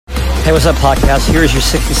Hey, what's up, podcast? Here's your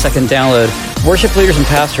 60-second download. Worship leaders and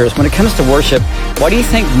pastors, when it comes to worship, why do you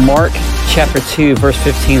think Mark chapter 2, verse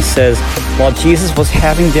 15 says, while Jesus was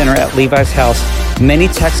having dinner at Levi's house, many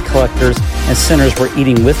tax collectors and sinners were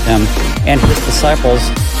eating with him and his disciples,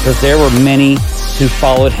 because there were many who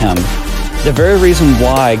followed him. The very reason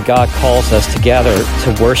why God calls us to gather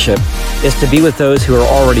to worship is to be with those who are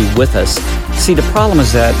already with us. See, the problem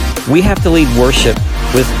is that we have to lead worship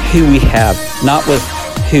with who we have, not with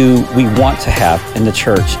who we want to have in the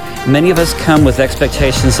church. Many of us come with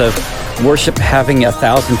expectations of worship having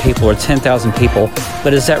 1,000 people or 10,000 people,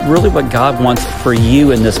 but is that really what God wants for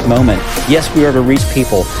you in this moment? Yes, we are to reach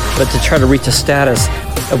people, but to try to reach a status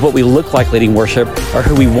of what we look like leading worship or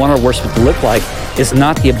who we want our worship to look like is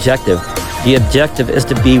not the objective. The objective is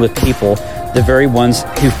to be with people, the very ones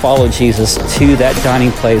who follow Jesus to that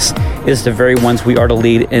dining place is the very ones we are to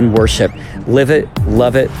lead in worship. Live it,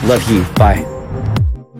 love you. Bye.